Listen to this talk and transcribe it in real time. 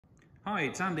Hi,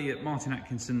 it's Andy at Martin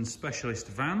Atkinson Specialist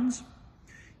Vans.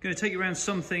 Going to take you around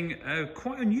something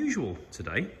quite unusual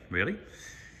today, really.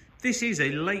 This is a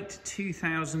late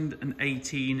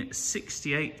 2018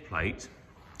 68 plate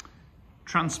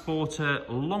Transporter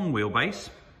long wheelbase.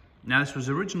 Now this was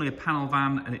originally a panel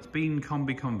van and it's been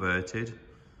Kombi converted.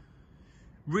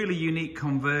 Really unique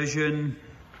conversion.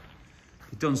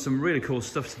 We've done some really cool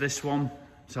stuff to this one.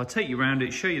 So I'll take you around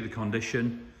it, show you the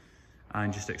condition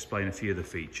and just explain a few of the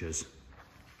features.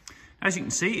 As you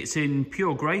can see, it's in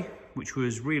pure grey, which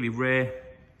was really rare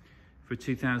for a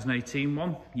 2018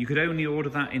 one. You could only order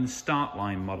that in the start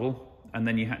line model and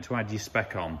then you had to add your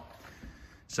spec on.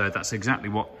 So that's exactly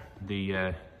what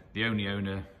the only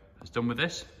owner has done with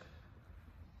this.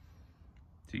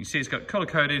 So you can see it's got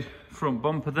colour-coded front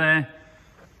bumper there.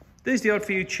 There's the odd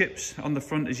few chips on the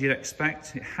front as you'd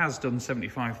expect. It has done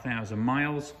 75,000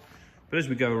 miles. But as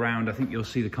we go around, I think you'll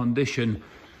see the condition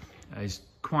is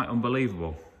quite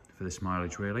unbelievable for this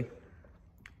mileage, really.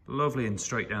 Lovely and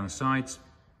straight down the sides.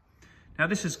 Now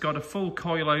this has got a full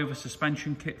coilover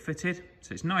suspension kit fitted,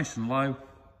 so it's nice and low.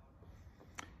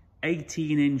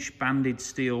 18-inch banded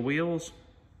steel wheels.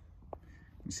 You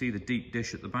can see the deep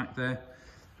dish at the back there.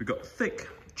 We've got thick,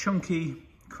 chunky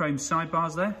chrome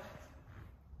sidebars there.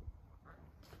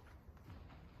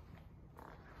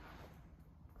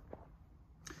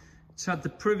 It's had the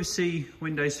privacy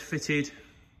windows fitted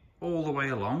all the way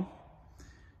along.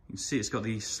 You can see it's got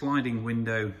the sliding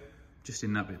window just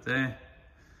in that bit there.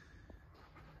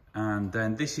 And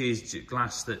then this is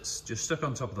glass that's just stuck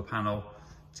on top of the panel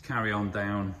to carry on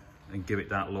down and give it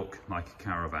that look like a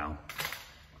caravel.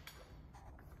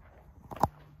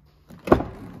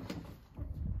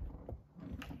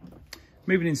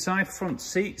 Moving inside, front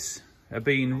seats have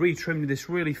been retrimmed with this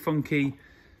really funky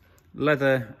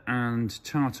leather and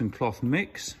tartan cloth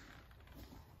mix.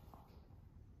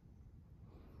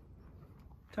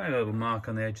 Tiny little mark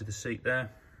on the edge of the seat there,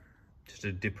 just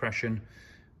a depression,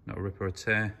 not a rip or a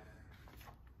tear.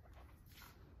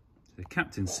 The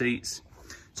captain seats.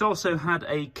 It's also had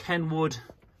a Kenwood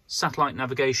satellite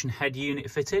navigation head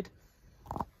unit fitted.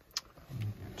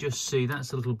 Just see,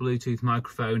 that's a little Bluetooth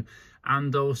microphone,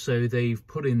 and also they've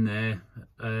put in there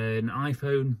an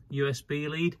iPhone USB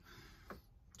lead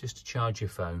just to charge your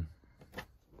phone.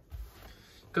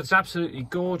 Got this absolutely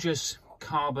gorgeous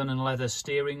carbon and leather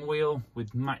steering wheel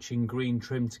with matching green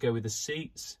trim to go with the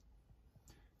seats.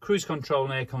 Cruise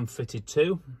control and aircon fitted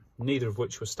too, neither of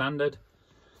which were standard.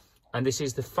 And this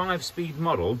is the 5-speed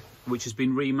model, which has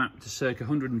been remapped to circa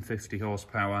 150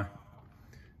 horsepower,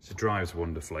 so drives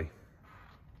wonderfully.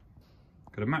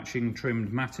 Got a matching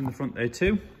trimmed mat in the front there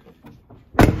too.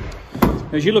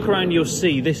 As you look around, you'll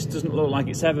see this doesn't look like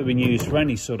it's ever been used for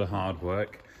any sort of hard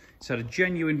work. It's had a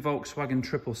genuine Volkswagen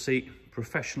triple seat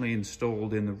professionally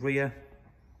installed in the rear.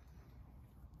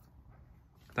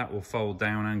 That will fold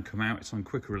down and come out. It's on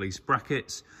quick release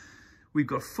brackets. We've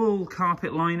got full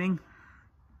carpet lining,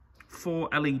 4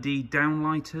 LED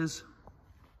downlighters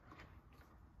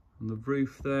on the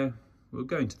roof there. We'll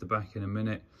go into the back in a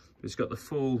minute. It's got the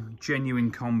full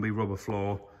genuine Kombi rubber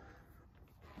floor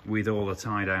with all the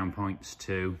tie down points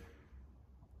too.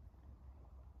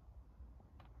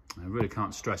 I really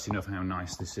can't stress enough how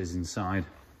nice this is inside.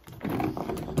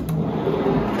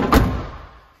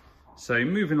 So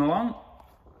moving along,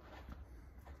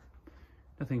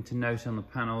 nothing to note on the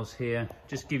panels here.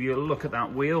 Just give you a look at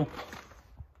that wheel.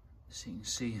 So you can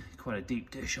see quite a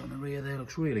deep dish on the rear there,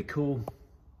 looks really cool.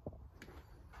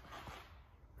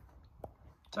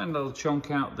 Tiny little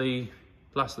chunk out the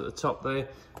glass at the top there.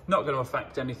 Not going to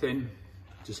affect anything,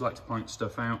 just like to point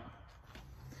stuff out.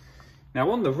 Now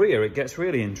on the rear it gets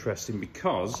really interesting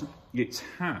because it's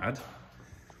had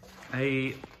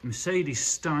a Mercedes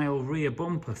style rear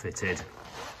bumper fitted,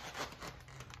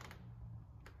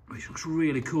 which looks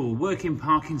really cool. Working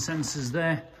parking sensors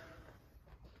there.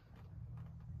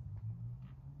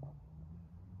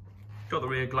 Got the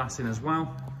rear glass in as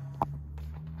well.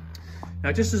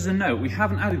 Now just as a note, we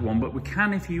haven't added one, but we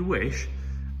can, if you wish,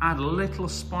 add a little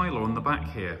spoiler on the back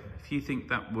here. If you think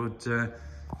that would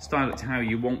style it to how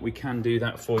you want, we can do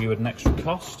that for you at an extra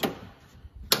cost.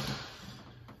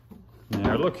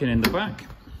 Now looking in the back,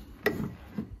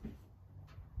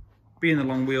 being the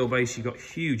long wheelbase, you've got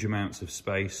huge amounts of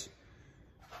space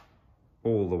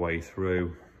all the way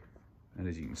through. And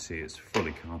as you can see, it's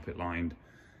fully carpet lined.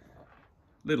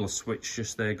 Little switch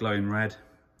just there glowing red.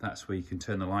 That's where you can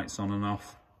turn the lights on and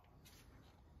off.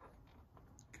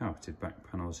 Carpeted back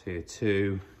panels here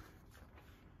too.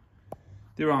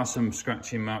 There are some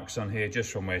scratching marks on here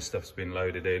just from where stuff's been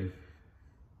loaded in.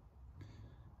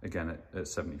 Again, at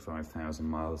 75,000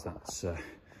 miles, that's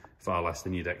far less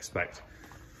than you'd expect.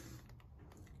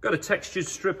 Got a textured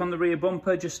strip on the rear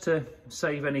bumper just to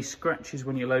save any scratches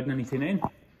when you're loading anything in.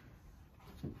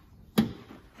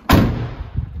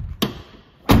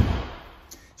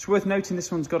 It's worth noting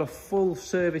this one's got a full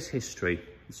service history,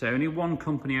 so only one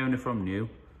company owner from new.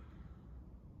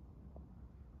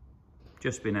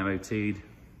 Just been MOT'd.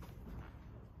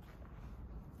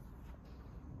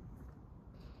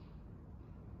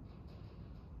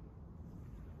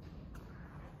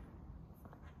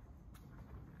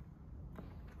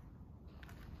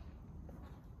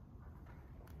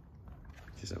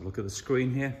 Just have a look at the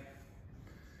screen here.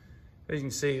 As you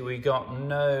can see, we got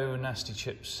no nasty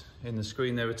chips in the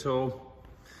screen there at all.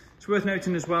 It's worth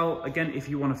noting as well, again, if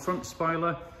you want a front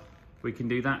spoiler, we can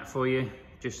do that for you.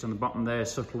 Just on the bottom there,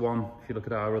 subtle one. If you look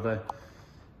at our other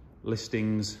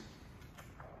listings,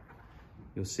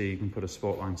 you'll see you can put a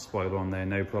Sportline spoiler on there,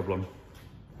 no problem.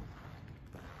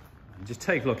 And just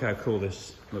take a look how cool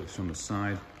this looks from the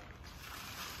side.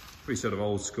 Pretty sort of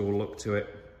old school look to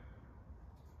it.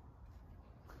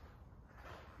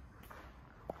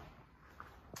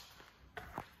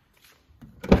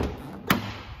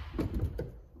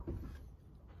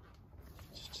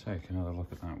 Take another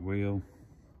look at that wheel.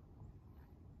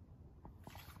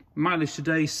 Mileage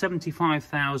today,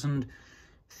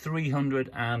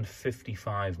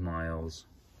 75,355 miles.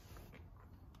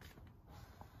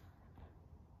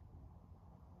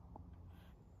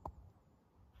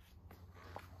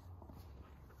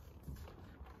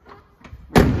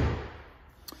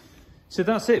 So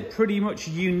that's it, pretty much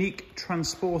unique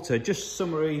Transporter. Just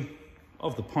summary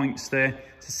of the points there.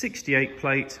 It's a 68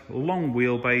 plate, long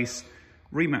wheelbase,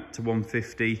 remap to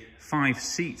 150,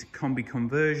 5-seat Kombi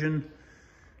conversion,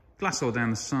 glass all down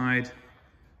the side,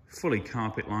 fully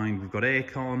carpet lined. We've got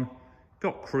aircon,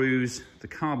 got cruise, the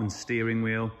carbon steering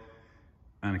wheel,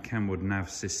 and a Kenwood nav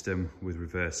system with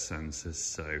reverse sensors.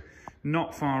 So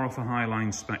not far off a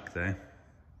Highline spec there.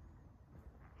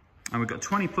 And we've got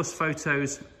 20 plus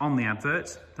photos on the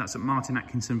advert. That's at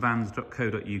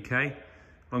martinatkinsonvans.co.uk,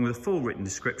 along with a full written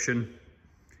description.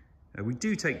 We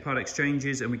do take part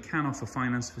exchanges and we can offer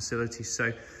finance facilities,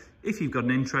 so if you've got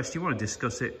an interest, you want to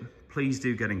discuss it, please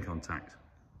do get in contact.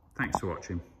 Thanks for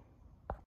watching.